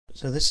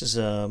So this is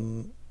a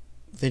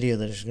video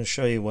that is going to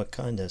show you what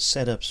kind of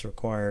setups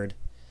required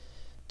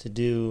to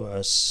do a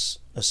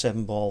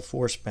 7-ball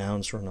force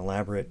bounce or an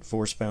elaborate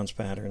force bounce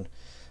pattern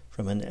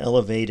from an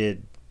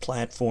elevated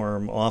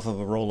platform off of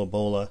a Rola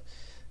Bola,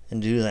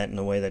 and do that in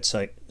a way that's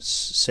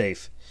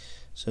safe.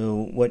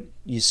 So what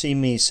you see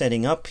me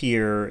setting up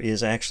here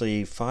is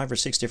actually 5 or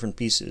 6 different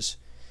pieces.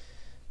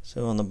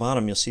 So on the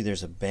bottom you'll see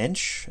there's a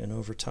bench, and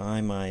over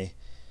time I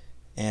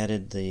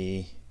added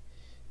the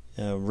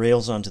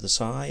rails onto the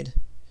side.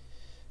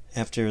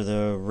 After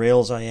the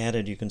rails I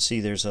added, you can see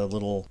there's a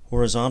little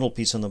horizontal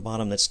piece on the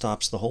bottom that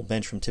stops the whole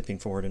bench from tipping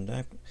forward and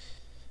back.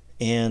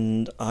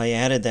 And I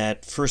added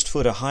that first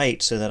foot of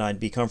height so that I'd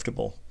be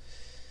comfortable.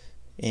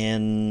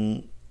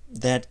 And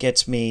that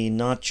gets me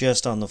not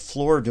just on the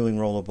floor doing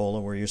Rola Bola,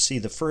 where you see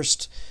the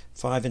first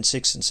 5 and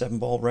 6 and 7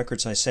 ball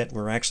records I set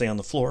were actually on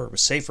the floor. It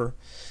was safer.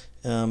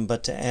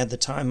 But to add the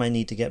time I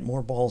need to get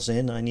more balls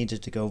in, I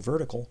needed to go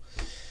vertical.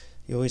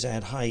 You always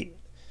add height.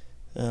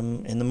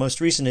 And the most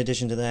recent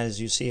addition to that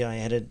is, you see, I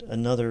added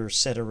another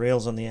set of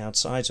rails on the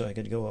outside so I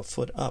could go a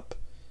foot up.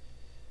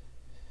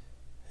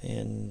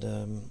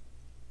 And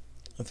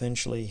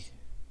eventually,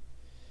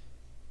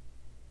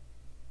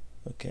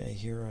 okay,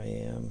 here I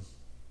am.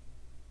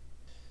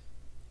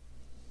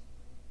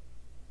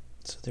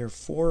 So there are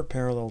 4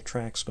 parallel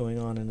tracks going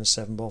on in a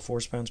 7-ball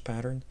force bounce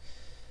pattern.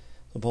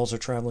 The balls are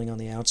traveling on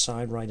the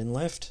outside, right and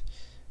left,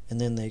 and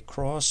then they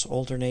cross,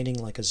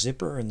 alternating like a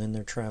zipper, and then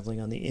they're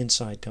traveling on the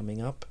inside, coming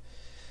up.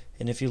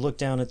 And if you look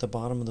down at the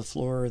bottom of the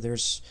floor,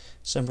 there's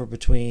somewhere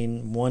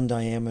between 1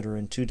 diameter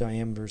and 2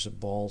 diameters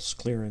of balls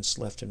clearance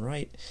left and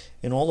right,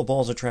 and all the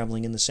balls are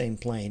traveling in the same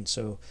plane.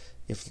 So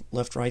if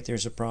left-right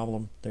there's a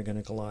problem, they're going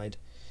to collide.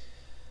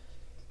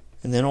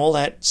 And then all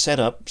that set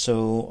up,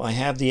 so I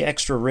have the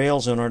extra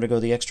rails in order to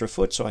go the extra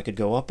foot, so I could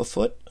go up a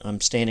foot.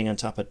 I'm standing on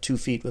top of 2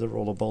 feet with a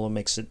Rola Bola,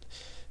 makes it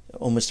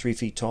almost 3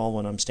 feet tall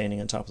when I'm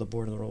standing on top of the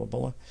board of the Rola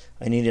Bola.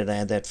 I needed to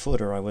add that foot,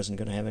 or I wasn't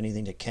going to have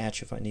anything to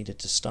catch if I needed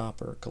to stop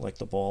or collect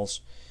the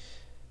balls.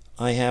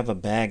 I have a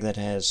bag that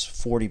has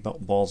 40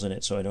 balls in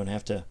it, so I don't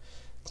have to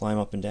climb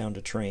up and down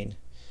to train.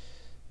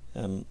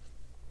 So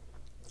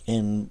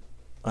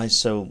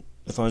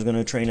if I was going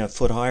to train a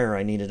foot higher,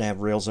 I needed to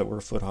have rails that were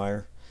a foot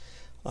higher.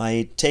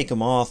 I take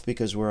them off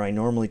because where I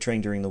normally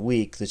train during the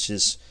week, this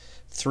is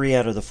 3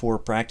 out of the 4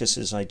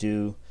 practices I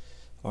do,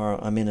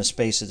 or I'm in a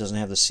space that doesn't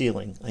have the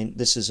ceiling.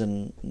 This is a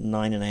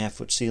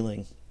 9.5-foot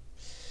ceiling.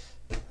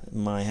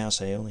 In my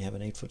house I only have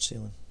an 8-foot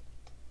ceiling.